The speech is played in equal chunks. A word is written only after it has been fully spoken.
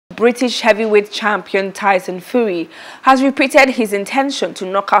British heavyweight champion Tyson Fury has repeated his intention to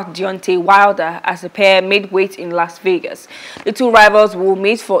knock out Deontay Wilder as the pair made weight in Las Vegas. The two rivals will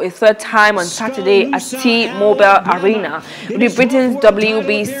meet for a third time on Saturday at T-Mobile Arena, with Britain's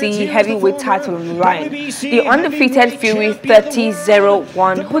WBC heavyweight title on the line. The undefeated Fury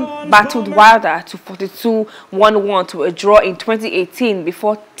 30-0-1, who battled Wilder to 42-1-1 to a draw in 2018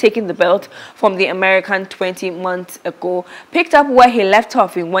 before taking the belt from the American 20 months ago, picked up where he left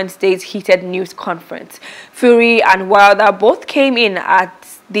off in Wednesday's heated news conference. Fury and Wilder both came in at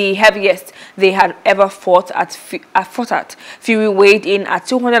the heaviest they had ever fought at. Fury weighed in at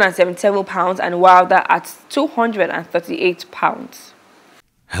 277 pounds and Wilder at 238 pounds.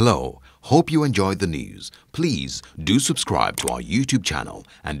 Hello, hope you enjoyed the news. Please do subscribe to our YouTube channel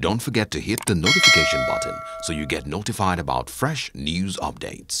and don't forget to hit the notification button so you get notified about fresh news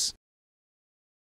updates.